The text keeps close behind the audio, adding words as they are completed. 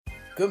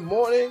Good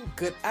morning,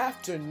 good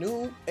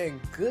afternoon,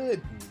 and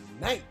good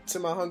night to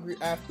my hungry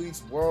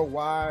athletes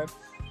worldwide.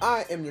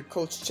 I am your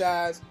coach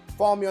Chaz.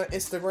 Follow me on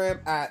Instagram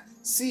at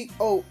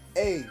COACHCHAZZ.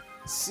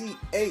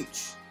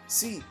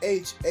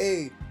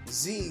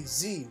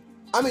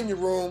 I'm in your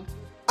room.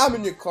 I'm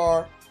in your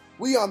car.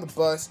 We on the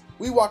bus.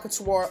 We walking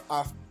toward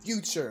our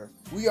future.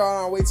 We are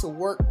on our way to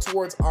work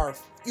towards our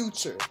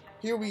future.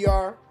 Here we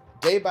are,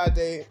 day by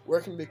day,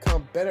 working to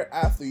become better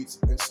athletes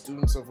and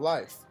students of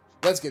life.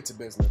 Let's get to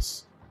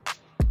business.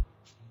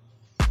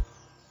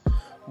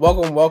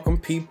 Welcome,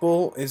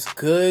 people. It's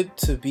good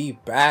to be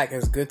back.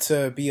 It's good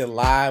to be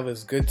alive.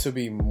 It's good to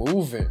be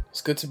moving.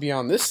 It's good to be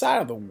on this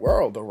side of the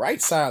world, the right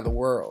side of the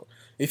world.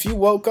 If you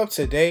woke up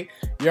today,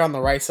 you're on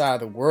the right side of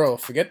the world.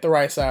 Forget the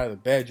right side of the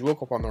bed. You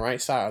woke up on the right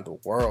side of the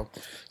world.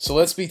 So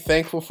let's be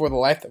thankful for the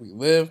life that we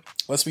live.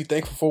 Let's be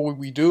thankful for what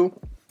we do.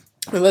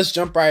 And let's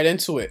jump right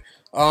into it.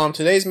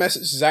 Today's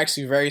message is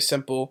actually very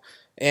simple.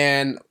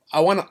 And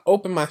I want to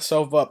open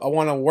myself up. I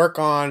want to work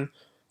on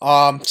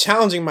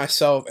challenging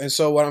myself. And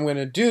so what I'm going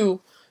to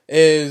do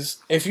is,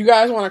 if you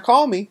guys want to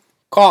call me,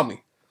 call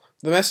me.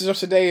 The message of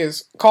today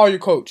is call your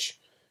coach.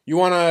 If you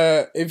want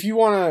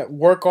to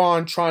work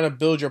on trying to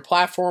build your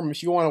platform,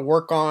 if you want to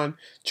work on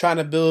trying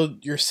to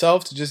build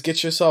yourself to just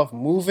get yourself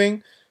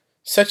moving,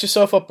 set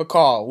yourself up a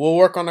call. We'll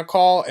work on a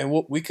call and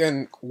we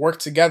can work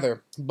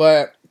together.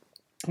 But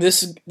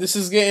this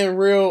is getting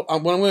real. What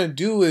I'm going to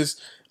do is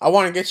I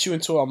want to get you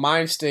into a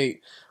mind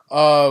state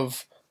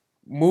of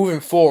moving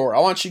forward. I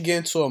want you to get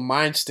into a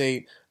mind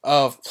state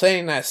of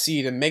planting that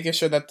seed and making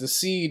sure that the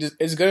seed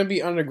is going to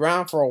be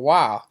underground for a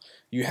while.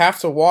 You have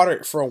to water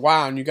it for a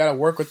while and you got to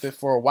work with it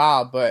for a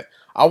while, but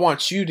I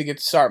want you to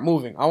start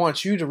moving. I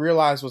want you to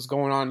realize what's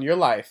going on in your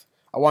life.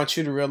 I want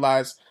you to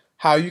realize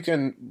how you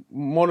can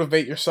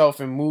motivate yourself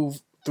and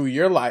move through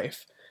your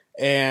life,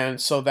 and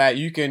so that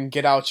you can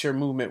get out your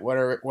movement,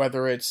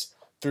 whether it's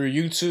through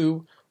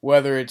YouTube,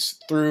 whether it's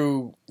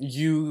through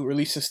you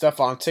releasing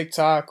stuff on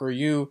TikTok or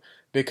you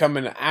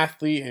becoming an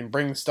athlete and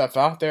bringing stuff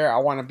out there. I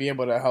want to be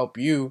able to help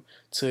you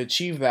to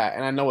achieve that.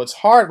 And I know it's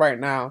hard right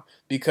now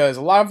because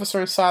a lot of us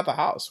are inside the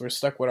house. We're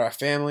stuck with our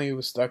family.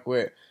 We're stuck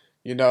with,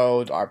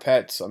 our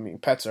pets. I mean,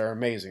 pets are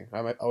amazing.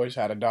 I always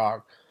had a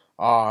dog.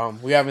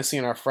 We haven't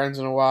seen our friends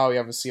in a while. We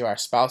haven't seen our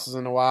spouses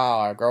in a while,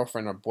 our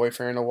girlfriend or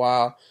boyfriend in a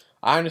while.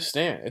 I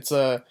understand. It's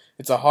a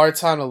hard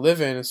time to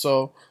live in. And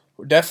so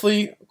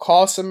definitely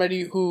call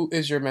somebody who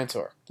is your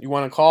mentor. You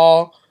want to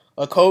call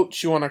a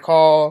coach. You want to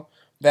call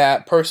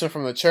that person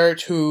from the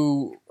church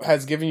who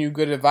has given you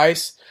good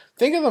advice.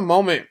 Think of the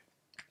moment.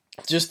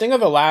 Just think of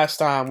the last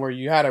time where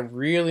you had a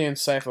really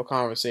insightful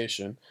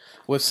conversation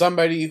with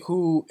somebody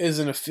who is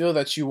in a field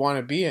that you want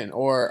to be in,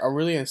 or a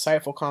really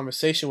insightful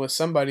conversation with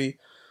somebody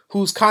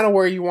who's kind of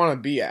where you want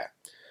to be at.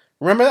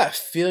 Remember that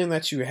feeling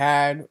that you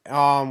had?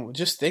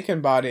 Just thinking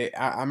about it,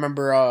 I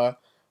remember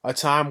a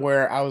time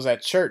where I was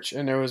at church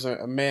and there was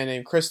a man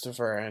named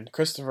Christopher, and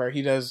Christopher,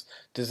 he does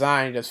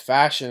design, he does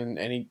fashion,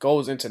 and he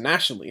goes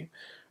internationally.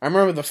 I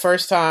remember not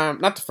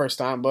the first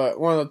time, but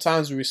one of the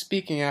times we were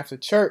speaking after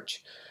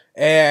church,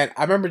 and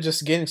I remember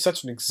just getting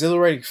such an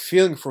exhilarating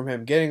feeling from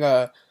him, getting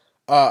a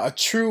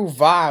true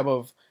vibe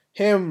of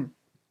him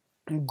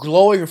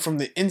glowing from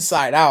the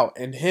inside out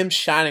and him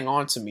shining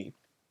onto me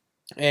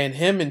and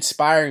him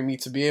inspiring me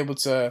to be able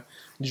to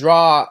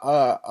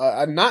draw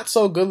a not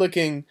so good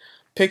looking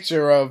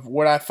picture of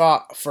what I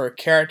thought for a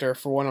character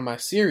for one of my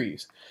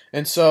series.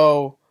 And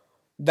so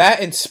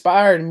that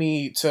inspired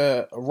me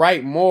to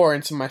write more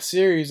into my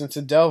series and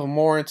to delve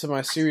more into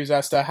my series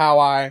as to how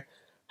I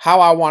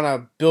want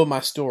to build my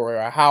story,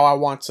 or how I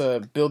want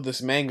to build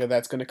this manga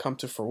that's going to come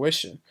to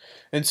fruition.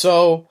 And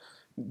so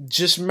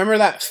just remember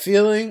that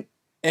feeling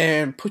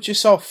and put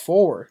yourself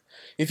forward.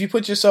 If you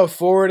put yourself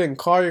forward and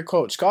call your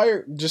coach,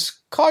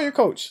 just call your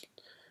coach.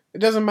 It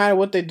doesn't matter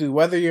what they do,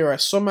 whether you're a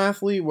swim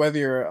athlete, whether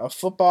you're a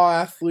football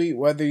athlete,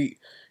 whether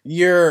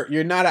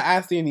you're not an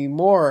athlete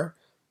anymore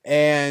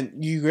and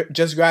you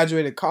just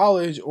graduated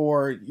college,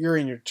 or you're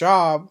in your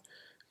job.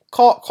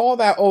 Call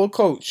that old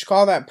coach.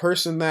 Call that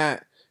person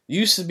that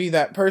used to be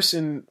that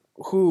person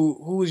who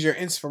was your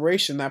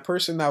inspiration, that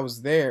person that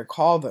was there.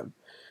 Call them.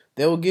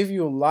 They will give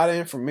you a lot of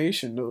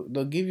information.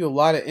 They'll give you a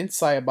lot of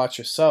insight about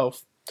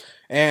yourself.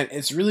 And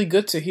it's really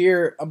good to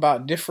hear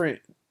about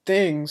different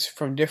things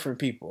from different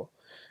people.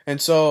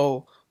 And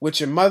so what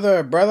your mother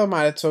or brother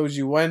might have told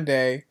you one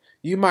day,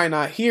 you might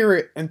not hear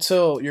it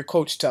until your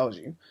coach tells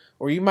you.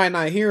 Or you might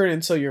not hear it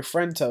until your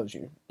friend tells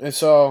you. And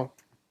so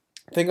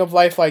think of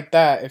life like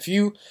that.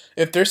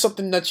 If there's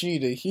something that you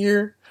need to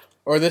hear,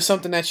 or there's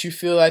something that you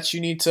feel that you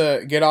need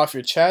to get off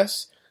your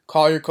chest,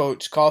 call your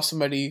coach. Call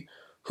somebody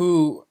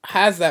who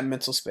has that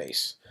mental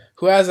space,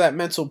 who has that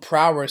mental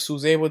prowess,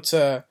 who's able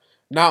to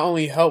not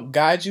only help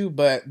guide you,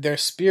 but their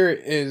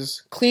spirit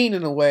is clean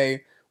in a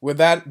way where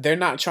that they're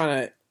not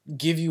trying to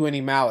give you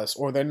any malice,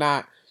 or they're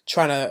not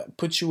trying to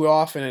put you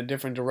off in a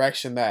different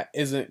direction that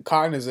isn't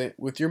cognizant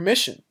with your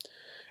mission.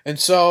 And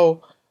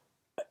so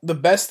the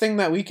best thing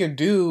that we can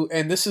do,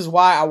 and this is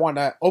why I want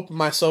to open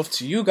myself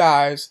to you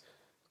guys,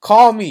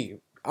 call me.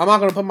 I'm not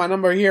going to put my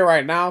number here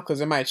right now because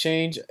it might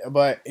change.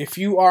 But if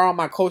you are on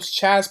my Coach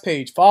Chaz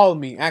page, follow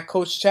me at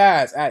Coach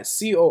Chaz at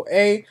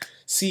CoachChazz.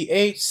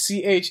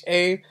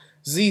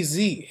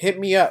 Hit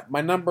me up.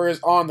 My number is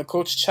on the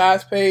Coach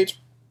Chaz page.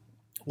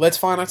 Let's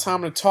find a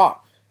time to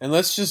talk. And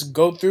let's just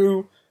go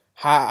through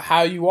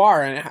how you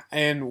are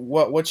and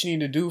what you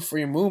need to do for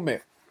your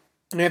movement.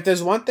 And if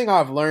there's one thing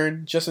I've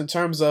learned just in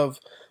terms of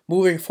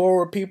moving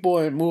forward people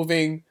and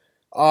moving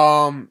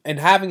and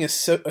having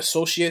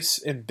associates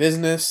in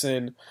business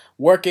and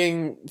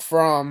working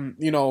from,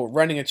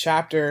 running a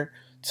chapter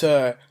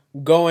to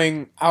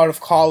going out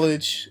of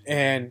college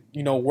and,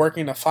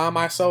 working to find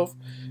myself.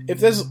 If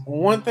there's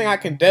one thing I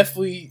can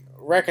definitely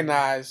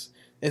recognize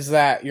is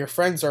that your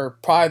friends are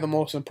probably the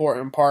most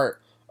important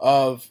part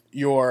of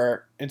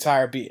your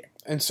entire being.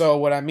 And so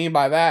what I mean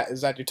by that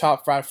is that your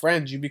top 5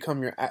 friends, you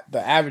become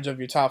the average of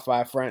your top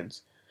 5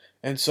 friends.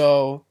 And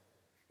so,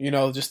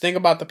 just think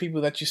about the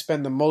people that you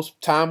spend the most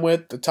time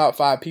with, the top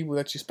 5 people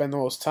that you spend the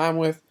most time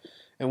with,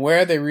 and where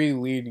are they really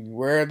leading you?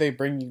 Where are they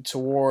bringing you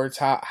towards?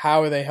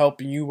 How are they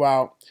helping you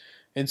out?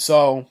 And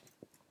so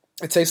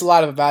it takes a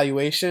lot of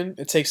evaluation.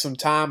 It takes some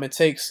time. It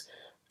takes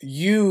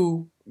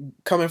you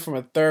coming from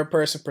a third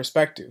person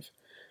perspective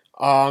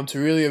to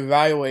really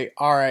evaluate,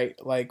 all right,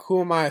 like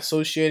who am I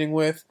associating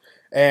with?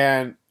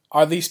 And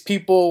are these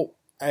people,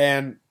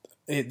 and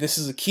this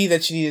is a key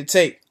that you need to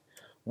take.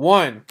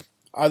 1,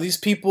 do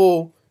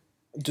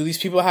these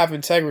people have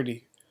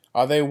integrity?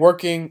 Are they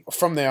working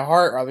from their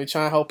heart? Are they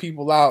trying to help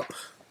people out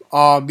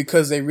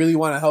because they really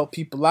want to help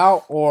people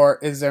out? Or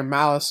is there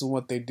malice in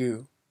what they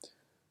do?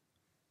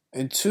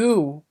 And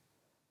 2,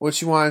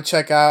 what you want to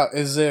check out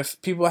is if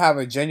people have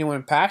a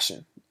genuine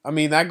passion. I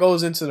mean, that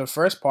goes into the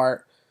first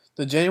part.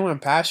 The genuine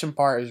passion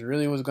part is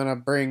really what's going to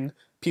bring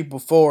people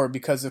forward,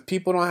 because if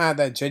people don't have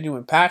that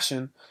genuine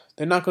passion,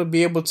 they're not going to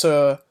be able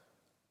to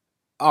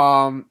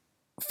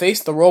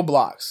face the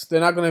roadblocks. They're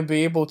not going to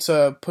be able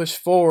to push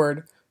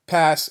forward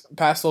past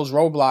those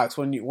roadblocks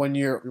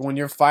when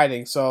you're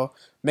fighting. So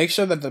make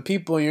sure that the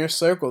people in your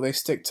circle, they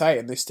stick tight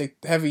and they stick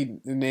heavy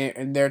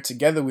and they're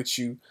together with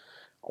you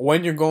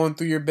when you're going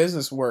through your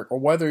business work, or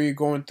whether you're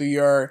going through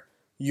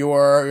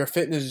your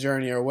fitness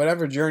journey or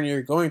whatever journey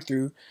you're going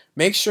through.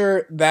 Make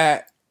sure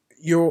that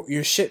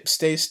your ship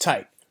stays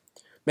tight.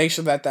 Make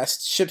sure that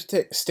ship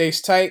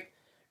stays tight.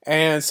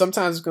 And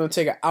sometimes it's going to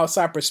take an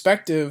outside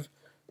perspective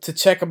to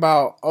check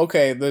about,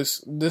 okay, this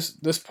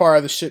part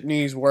of the ship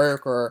needs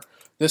work, or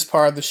this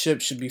part of the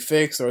ship should be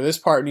fixed, or this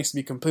part needs to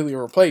be completely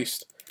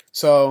replaced.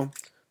 So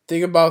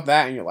think about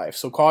that in your life.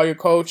 So call your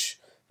coach,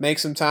 make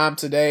some time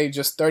today,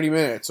 just 30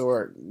 minutes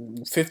or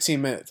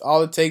 15 minutes.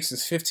 All it takes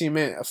is 15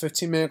 minutes. A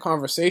 15-minute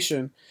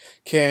conversation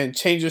can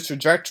change the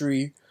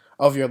trajectory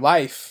of your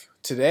life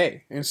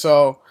today. And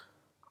so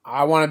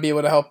I want to be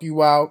able to help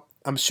you out.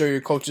 I'm sure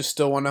your coaches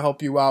still want to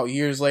help you out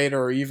years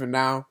later or even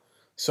now.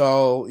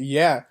 So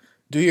yeah,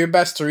 do your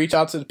best to reach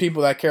out to the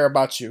people that care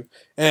about you,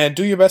 and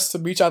do your best to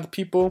reach out to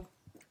people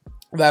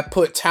that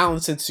put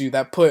talents into you,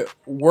 that put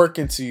work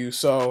into you.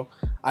 So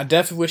I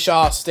definitely wish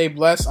y'all stay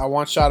blessed. I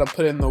want y'all to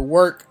put in the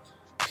work.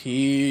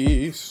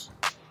 Peace.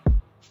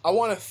 I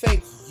want to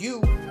thank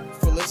you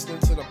for listening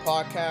to the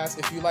podcast.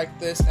 If you like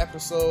this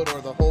episode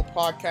or the whole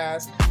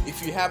podcast,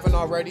 if you haven't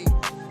already,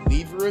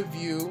 leave a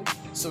review,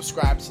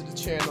 subscribe to the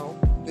channel.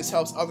 This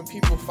helps other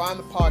people find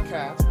the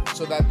podcast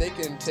so that they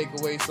can take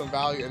away some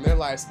value in their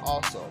lives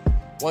also.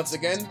 Once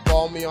again,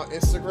 follow me on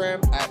Instagram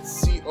at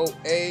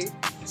CoachChazz.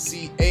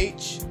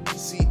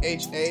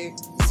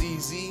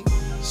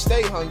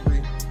 Stay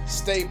hungry,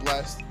 stay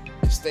blessed,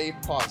 and stay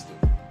positive.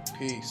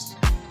 Peace.